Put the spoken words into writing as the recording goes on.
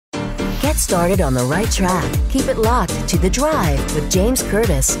Get started on the right track. Keep it locked to The Drive with James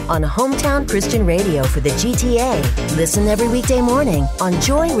Kurtis on Hometown Christian Radio for the GTA. Listen every weekday morning on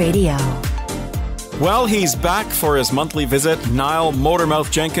Joy Radio. Well, he's back for his monthly visit. Nile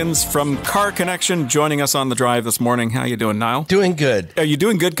Motormouth Jenkins from Car Connection joining us on The Drive this morning. How you doing, Nile? Doing good. Are you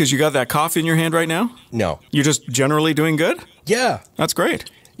doing good because you got that coffee in your hand right now? No. You're just generally doing good? Yeah. That's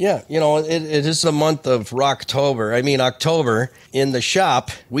great. Yeah, you know, it is the month of Rocktober. I mean, October. In the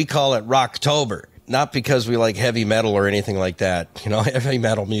shop, we call it Rocktober. Not because we like heavy metal or anything like that. You know, heavy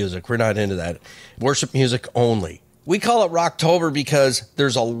metal music. We're not into that. Worship music only. We call it Rocktober because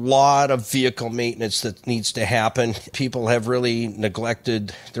there's a lot of vehicle maintenance that needs to happen. People have really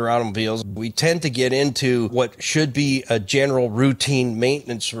neglected their automobiles. We tend to get into what should be a general routine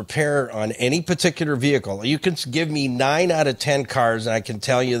maintenance repair on any particular vehicle. You can give me 9 out of 10 cars, and I can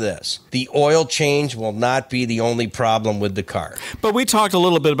tell you this. The oil change will not be the only problem with the car. But we talked a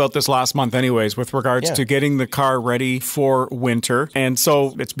little bit about this last month anyways with regards to getting the car ready for winter. And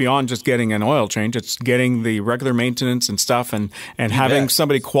so it's beyond just getting an oil change. It's getting the regular maintenance and stuff and having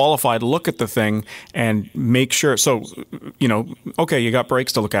somebody qualified look at the thing and make sure. So, you know, okay, you got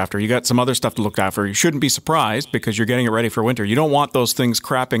brakes to look after. You got some other stuff to look after. You shouldn't be surprised because you're getting it ready for winter. You don't want those things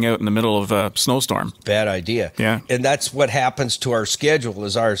crapping out in the middle of a snowstorm. Bad idea. Yeah. And that's what happens to our schedule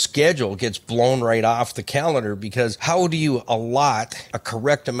is our schedule gets blown right off the calendar because how do you allot a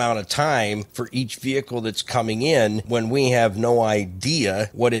correct amount of time for each vehicle that's coming in when we have no idea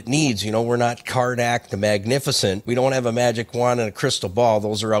what it needs? You know, we're not Karnak the Magnificent. We don't have a magic wand and a crystal ball.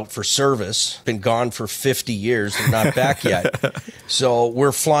 Those are out for service. Been gone for 50 years. They're not back yet. So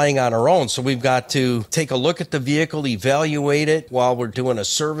we're flying on our own. So we've got to take a look at the vehicle, evaluate it while we're doing a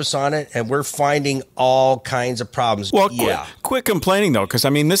service on it, and we're finding all kinds of problems. Well, quit complaining though, because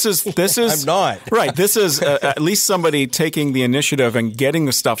I mean, this is I'm not right. This is at least somebody taking the initiative and getting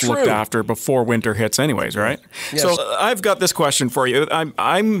the stuff looked after before winter hits, anyways, right? Yes. So I've got this question for you.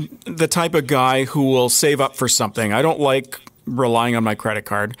 I'm the type of guy who will save up for something. I don't like relying on my credit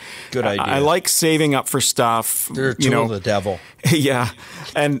card. Good idea. I like saving up for stuff. They're a tool of the devil. Yeah.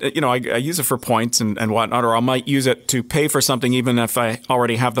 And, you know, I use it for points and whatnot, or I might use it to pay for something even if I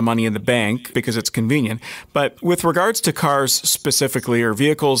already have the money in the bank because it's convenient. But with regards to cars specifically or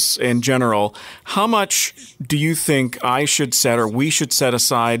vehicles in general, how much do you think I should set or we should set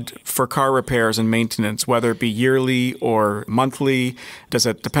aside for car repairs and maintenance, whether it be yearly or monthly? Does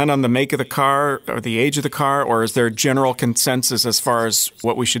it depend on the make of the car or the age of the car, or is there a general consensus as far as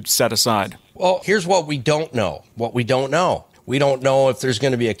what we should set aside? Well, here's what we don't know. We don't know if there's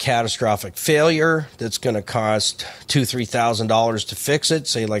going to be a catastrophic failure that's going to cost $2,000, $3,000 to fix it,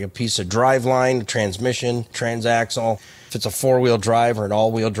 say like a piece of driveline, transmission, transaxle. If it's a four-wheel drive or an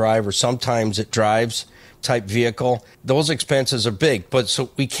all-wheel drive, or sometimes it drives type vehicle, those expenses are big. But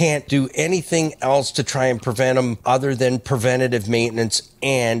so we can't do anything else to try and prevent them other than preventative maintenance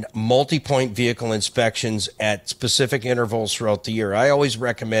and multi-point vehicle inspections at specific intervals throughout the year. I always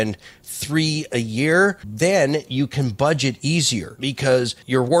recommend 3 a year. Then you can budget easier because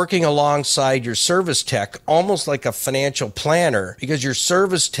you're working alongside your service tech, almost like a financial planner, because your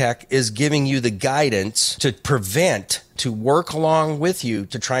service tech is giving you the guidance to work along with you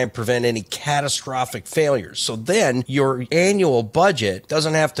to try and prevent any catastrophic failures. So then your annual budget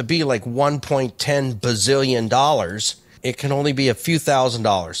doesn't have to be like $1.10 bazillion. It can only be a few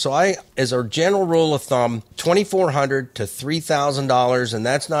 $1,000s. So as a general rule of thumb, $2,400 to $3,000, and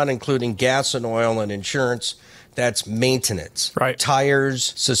that's not including gas and oil and insurance. That's maintenance. Right.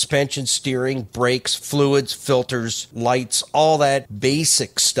 Tires, suspension, steering, brakes, fluids, filters, lights, all that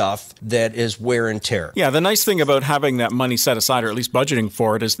basic stuff that is wear and tear. Yeah, the nice thing about having that money set aside, or at least budgeting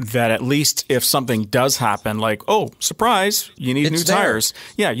for it, is that at least if something does happen, like, oh, surprise, you need new tires.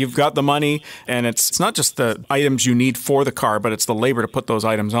 Yeah, you've got the money, and it's not just the items you need for the car, but it's the labor to put those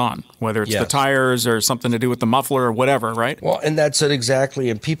items on, whether it's the tires or something to do with the muffler or whatever, right? Well, and that's it exactly.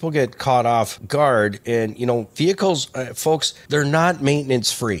 And people get caught off guard, and, you know, vehicles, folks, they're not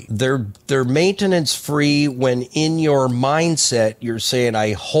maintenance free. They're maintenance free when in your mindset you're saying,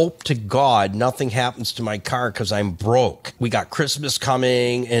 I hope to God nothing happens to my car because I'm broke. We got Christmas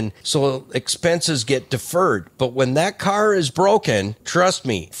coming, and so expenses get deferred. But when that car is broken, trust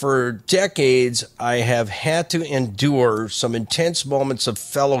me, for decades I have had to endure some intense moments of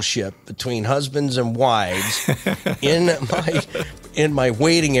fellowship between husbands and wives in in my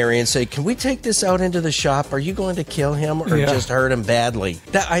waiting area and say, can we take this out into the shop? Are you going to kill him or just hurt him badly?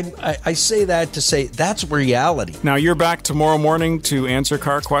 I say that to say that's reality. Now, you're back tomorrow morning to answer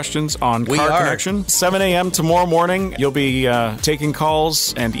car questions on We Car are. Connection. 7 a.m. tomorrow morning. You'll be taking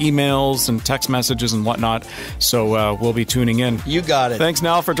calls and emails and text messages and whatnot. So we'll be tuning in. You got it. Thanks,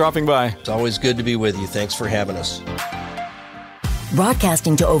 Nile, for dropping by. It's always good to be with you. Thanks for having us.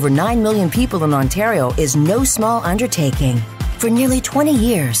 Broadcasting to over 9 million people in Ontario is no small undertaking. For nearly 20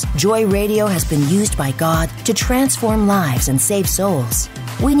 years, Joy Radio has been used by God to transform lives and save souls.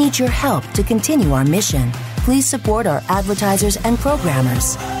 We need your help to continue our mission. Please support our advertisers and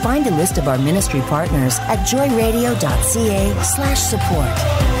programmers. Find a list of our ministry partners at joyradio.ca/support.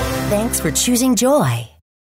 Thanks for choosing Joy.